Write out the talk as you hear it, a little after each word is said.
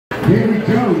Here we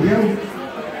go, yo.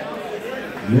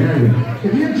 There we go.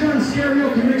 If you enjoy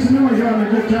karaoke, make some noise. You're having a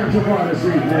good time so far this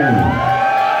evening.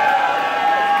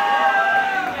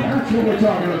 That's what we're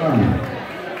talking about.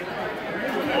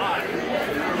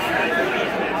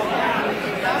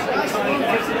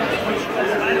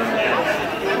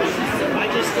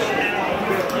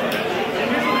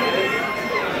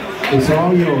 It's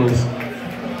all yours.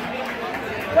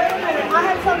 Wait a minute, I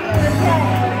have something to say.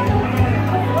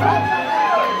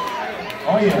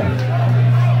 Oh yeah.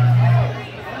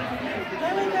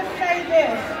 Let me just say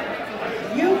this.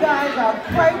 You guys are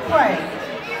cray-cray.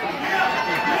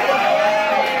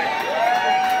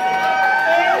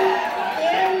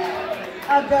 In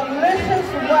a delicious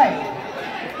way.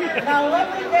 Now let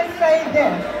me just say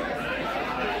this.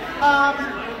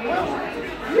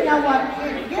 You know what?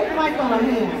 Give Michael a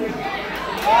hand.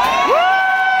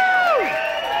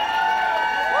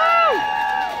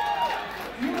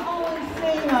 You've only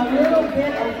seen a little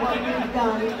bit of what we've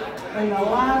done in the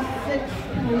last 6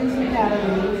 police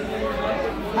academies.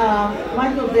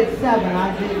 Michael did 7, I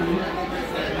didn't.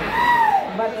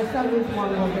 But the 7th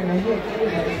one wasn't a hit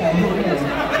either, so who knows?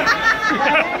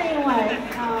 But anyway,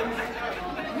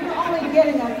 you're only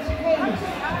getting a taste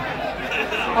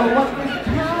of what this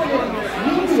talented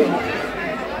media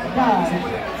does.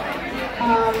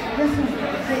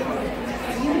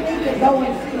 You need to go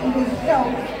and see his show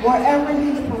wherever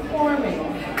he's performing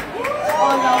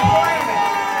on the planet.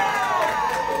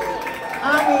 I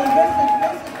mean, this is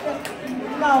just,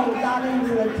 not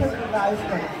even the tip of the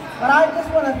iceberg. But I just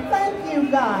want to thank you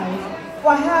guys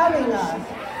for having us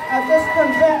at this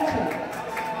convention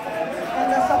and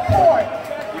the support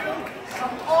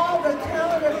of all the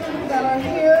talented people that are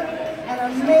here and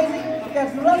amazing.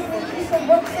 There's Leslie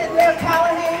Easterbrook sitting there,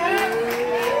 Callahan.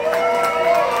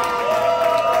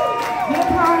 Give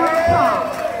her her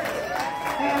props.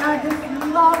 And I just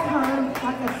love her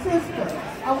like a sister.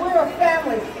 And we're a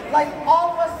family. Like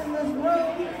all of us in this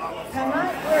room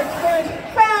tonight, we're experiencing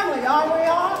family, aren't we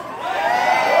all?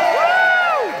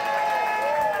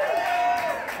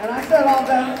 And I said all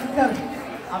that because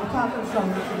I'm talking some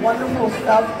wonderful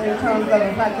stuff in terms of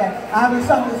the fact that I haven't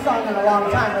sung this song in a long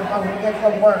time if I'm going to get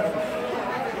some words.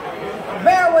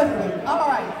 Bear with me. All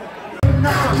right.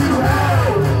 Knock you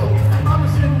out. I'm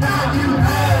saying knock you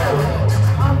out.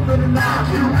 I'm gonna knock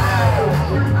you out.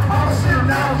 I'm saying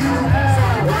knock you out.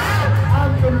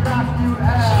 I'm gonna knock you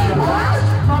out.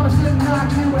 I'm saying knock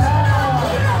you out.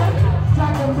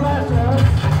 Second pleasure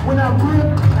when I rip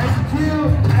and kill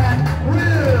at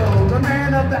will. The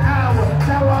man of the hour,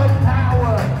 tower of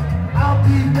power. I'll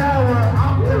be power.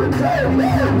 I'm gonna tell you.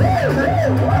 That's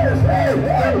the hardest thing.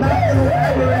 That nothing will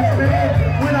ever expand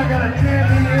when I got a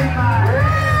candy in my hand.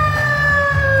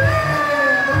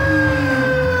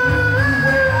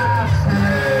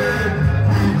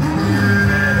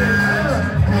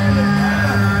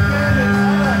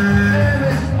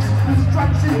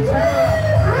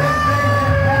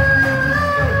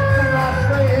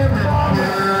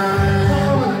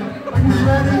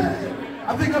 I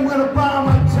think I'm gonna bomb a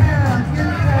town. Get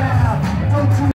down. Don't you